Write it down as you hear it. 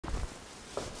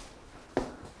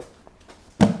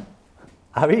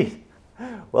Harry,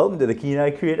 welcome to the Keen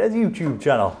Eye Creators YouTube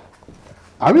channel.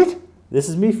 Harry? This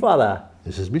is me father.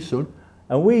 This is my son.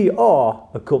 And we are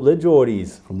a couple of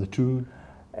Geordies. From the tune.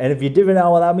 And if you didn't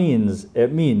know what that means,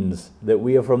 it means that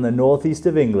we are from the northeast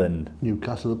of England.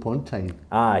 Newcastle upon Tyne.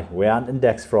 Aye, where Ant and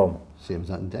Dex from. Same as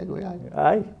that in Dado, aye.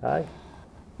 Aye, aye.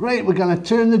 Right, we're going to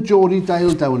turn the Geordie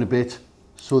dial down a bit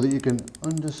so that you can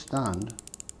understand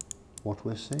what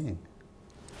we're saying.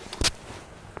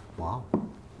 Wow.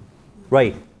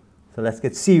 Right, so let's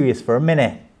get serious for a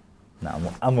minute.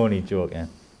 No, I'm only joking.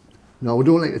 No, we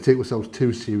don't like to take ourselves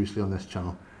too seriously on this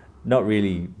channel. Not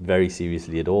really very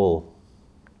seriously at all.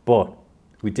 But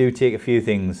we do take a few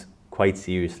things quite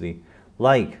seriously,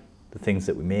 like the things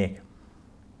that we make.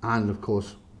 And of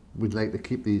course, we'd like to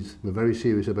keep these, we're very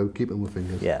serious about keeping our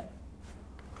fingers. Yeah.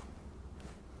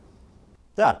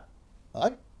 Dad.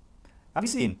 Aye? Have you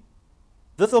seen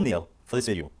the thumbnail for this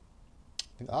video?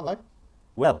 I think I like.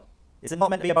 Well, is it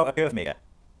not meant to be about a Kerfmaker?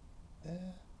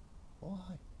 Why?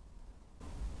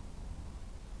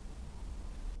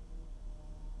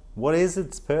 What is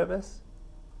its purpose?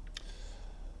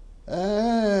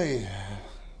 Aye.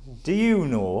 Do you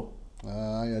know?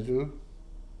 Aye, I do.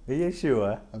 Are you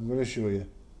sure? I'm going to show you.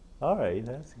 Alright,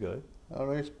 that's good.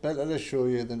 Alright, better to show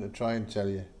you than to try and tell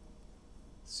you.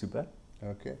 Super.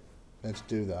 Okay, let's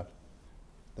do that.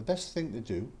 The best thing to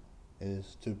do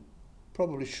is to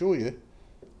probably show you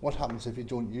what happens if you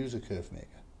don't use a Kerfmaker.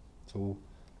 So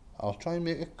I'll try and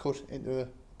make a cut into a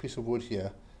piece of wood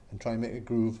here and try and make a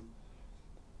groove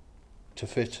to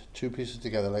fit two pieces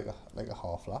together like a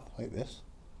half lap, like this.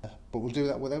 But we'll do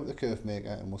that without the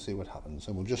Kerfmaker and we'll see what happens.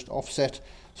 And we'll just offset,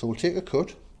 so we'll take a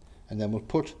cut and then we'll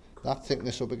put that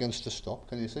thickness up against the stop.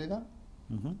 Can you see that?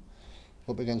 Mm-hmm.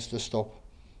 Up against the stop.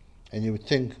 And you would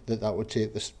think that that would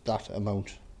take that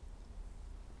amount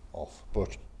off.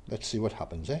 But let's see what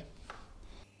happens, eh?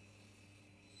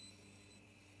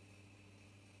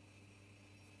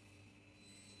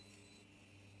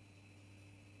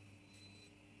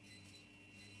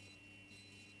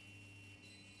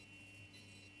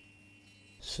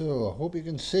 So I hope you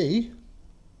can see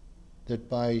that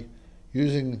by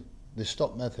using the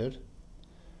stop method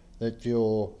that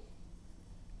your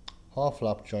half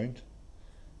lap joint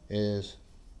is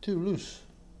too loose,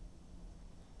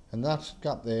 and that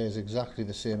gap there is exactly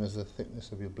the same as the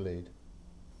thickness of your blade.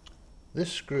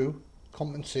 This screw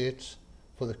compensates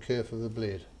for the curve of the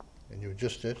blade, and you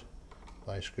adjust it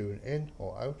by screwing in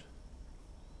or out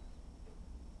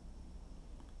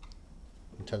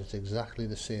until it's exactly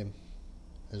the same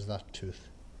as that tooth.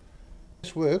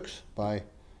 This works by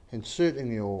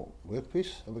inserting your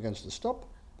workpiece up against the stop,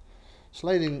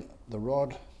 sliding the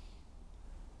rod,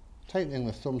 tightening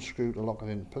the thumb screw to lock it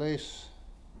in place,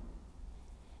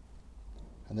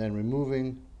 and then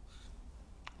removing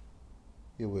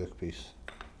your workpiece.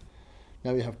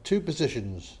 Now you have two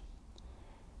positions.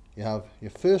 You have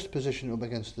your first position up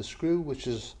against the screw, which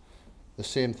is the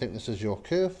same thickness as your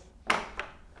kerf,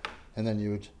 and then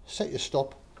you would set your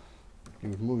stop. You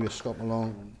would move your stop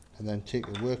along and then take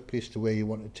your workpiece to where you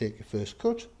want to take your first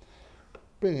cut.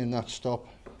 Bring in that stop,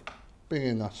 bring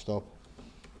in that stop,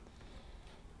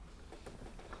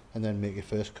 and then make your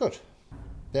first cut.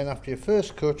 Then after your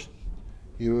first cut,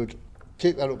 you would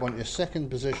take that up on your second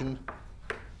position,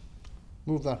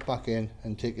 move that back in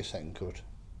and take your second cut.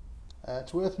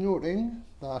 It's worth noting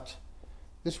that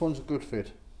this one's a good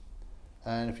fit.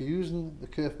 And if you're using the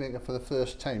Kerfmaker for the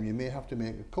first time, you may have to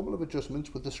make a couple of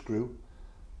adjustments with the screw.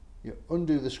 You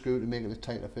undo the screw to make it a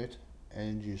tighter fit,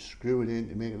 and you screw it in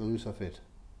to make it a looser fit.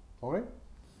 Alright?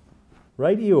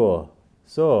 Rightio.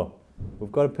 So,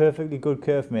 we've got a perfectly good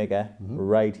Kerfmaker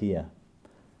right here.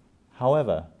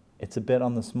 However, it's a bit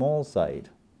on the small side.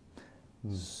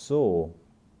 So,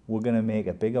 we're going to make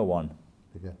a bigger one.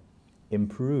 Bigger.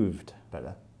 Improved.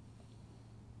 Better.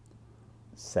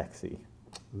 Sexy.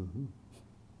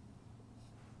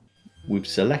 We've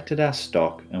selected our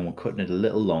stock and we're cutting it a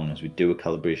little long as we do a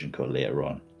calibration cut later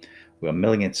on. We are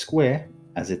milling it square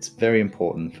as it's very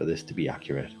important for this to be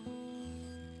accurate.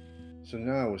 So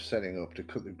now we're setting up to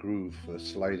cut the groove for the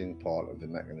sliding part of the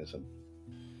mechanism.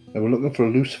 Now we're looking for a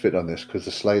loose fit on this because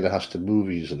the slider has to move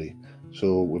easily.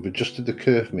 So we've adjusted the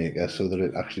Kerfmaker so that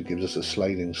it actually gives us a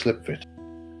sliding slip fit.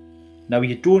 Now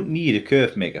you don't need a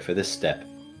Kerfmaker for this step,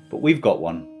 but we've got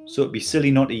one, so it'd be silly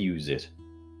not to use it.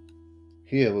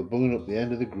 Here we're bunging up the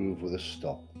end of the groove with a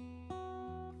stop.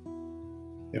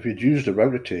 If you'd used a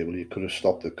router table you could have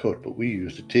stopped the cut, but we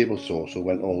used a table saw so it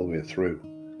went all the way through.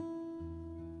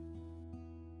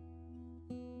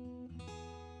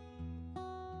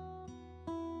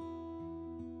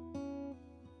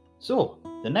 So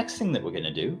the next thing that we're going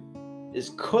to do is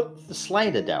cut the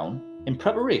slider down in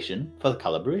preparation for the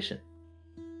calibration.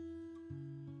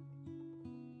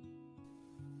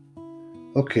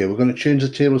 Okay, we're going to change the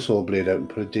table saw blade out and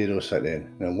put a Dado set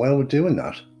in. Now while we're doing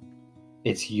that,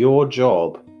 It's your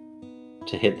job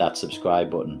to hit that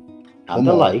subscribe button and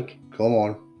the on, like. Come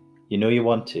on. You know you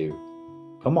want to.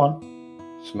 Come on.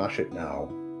 Smash it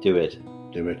now. Do it.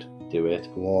 Do it. Do it.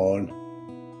 Go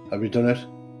on. Have you done it?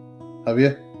 Have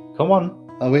you? Come on.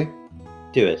 Have we?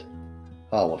 Do it.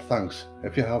 Oh, well, thanks.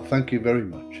 If you have, thank you very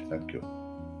much. Thank you.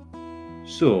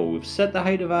 So we've set the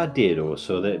height of our dado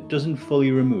so that it doesn't fully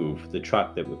remove the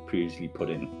track that we've previously put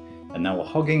in. And now we're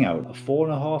hogging out a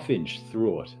 4.5 inch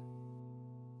throat.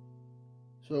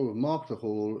 So we've marked the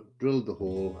hole, drilled the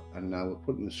hole, and now we're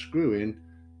putting the screw in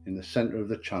the centre of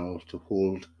the channel to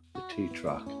hold the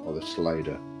T-track or the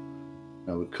slider.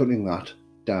 Now we're cutting that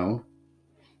down,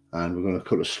 and we're going to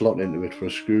cut a slot into it for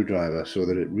a screwdriver so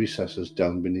that it recesses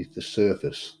down beneath the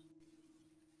surface.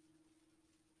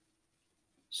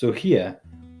 So here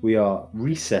we are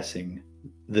recessing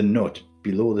the nut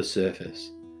below the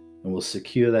surface, and we'll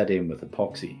secure that in with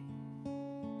epoxy.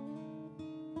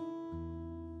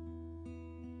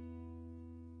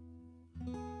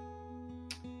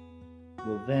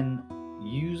 We'll then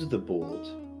use the bolt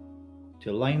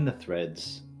to align the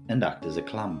threads and act as a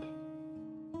clamp.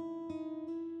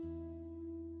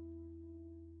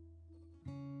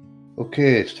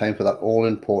 Okay, it's time for that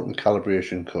all-important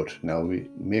calibration cut. Now we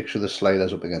make sure the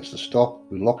slider's up against the stock,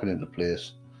 we lock it into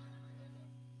place.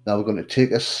 Now we're going to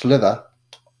take a slither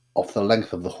off the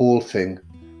length of the whole thing,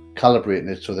 calibrating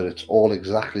it so that it's all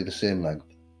exactly the same length.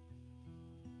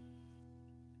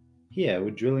 Here we're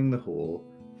drilling the hole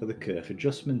for the kerf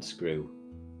adjustment screw.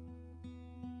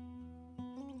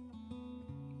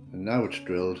 And now it's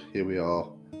drilled, here we are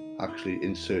actually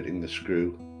inserting the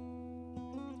screw.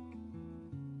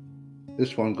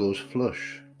 This one goes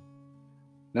flush.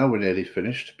 Now we're nearly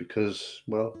finished because,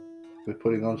 well, we're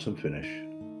putting on some finish.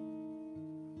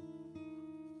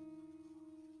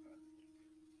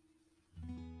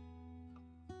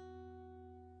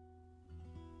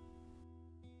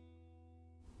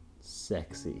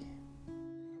 Sexy.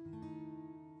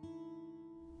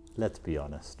 Let's be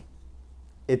honest.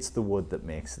 It's the wood that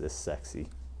makes this sexy.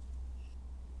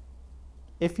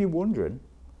 If you're wondering,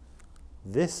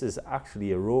 this is actually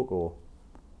Iroko,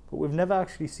 but we've never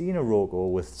actually seen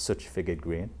Iroko with such figured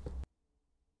grain.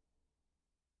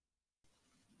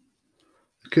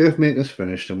 The Kerfmaker's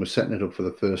finished and we're setting it up for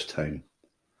the first time.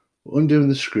 We're undoing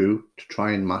the screw to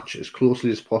try and match as closely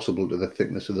as possible to the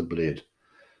thickness of the blade.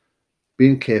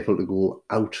 Being careful to go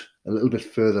out a little bit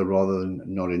further rather than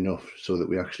not enough, so that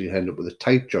we actually end up with a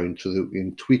tight joint so that we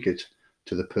can tweak it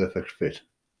to the perfect fit.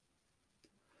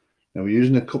 Now we're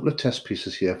using a couple of test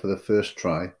pieces here for the first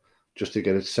try, just to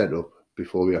get it set up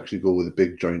before we actually go with the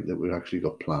big joint that we've actually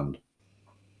got planned.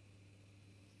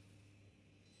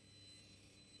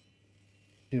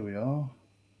 Here we are.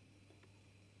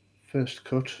 First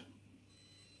cut.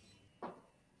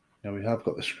 Now we have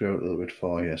got the screw out a little bit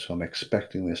far here, so I'm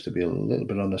expecting this to be a little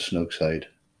bit on the snug side.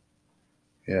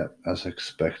 Yeah, as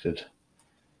expected.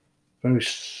 Very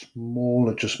small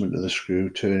adjustment to the screw,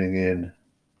 turning in.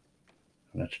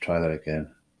 Let's try that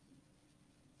again.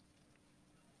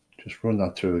 Just run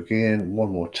that through again,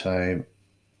 one more time.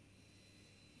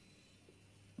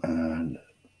 And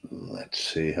let's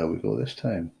see how we go this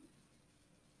time.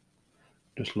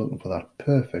 Just looking for that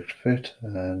perfect fit,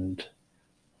 and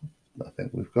I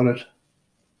think we've got it.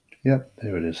 Yep,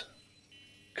 there it is.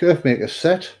 Kerfmaker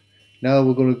set. Now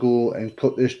we're going to go and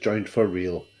cut this joint for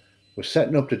real. We're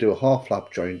setting up to do a half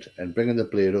lap joint and bringing the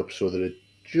blade up so that it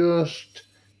just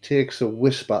takes a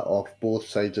whisper off both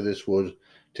sides of this wood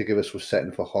to give us, we're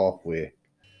setting for halfway.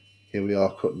 Here we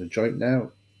are cutting the joint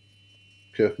now.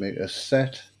 Kerfmaker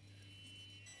set.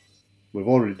 We've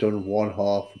already done one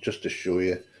half just to show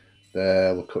you.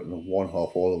 There, we're cutting one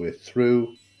half all the way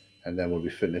through, and then we'll be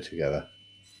fitting it together.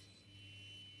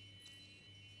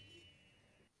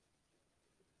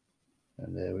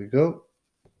 And there we go.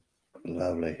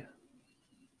 Lovely.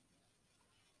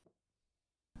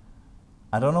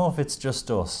 I don't know if it's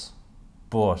just us,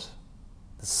 but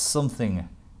there's something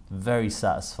very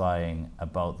satisfying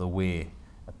about the way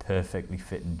a perfectly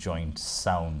fitting joint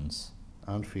sounds.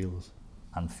 And feels.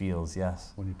 And feels,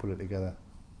 yes. When you put it together.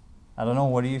 I don't know,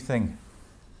 what do you think?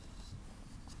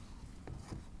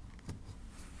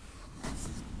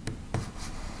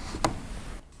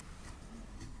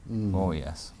 Oh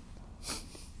yes.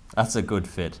 That's a good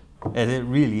fit. It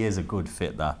really is a good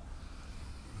fit, that.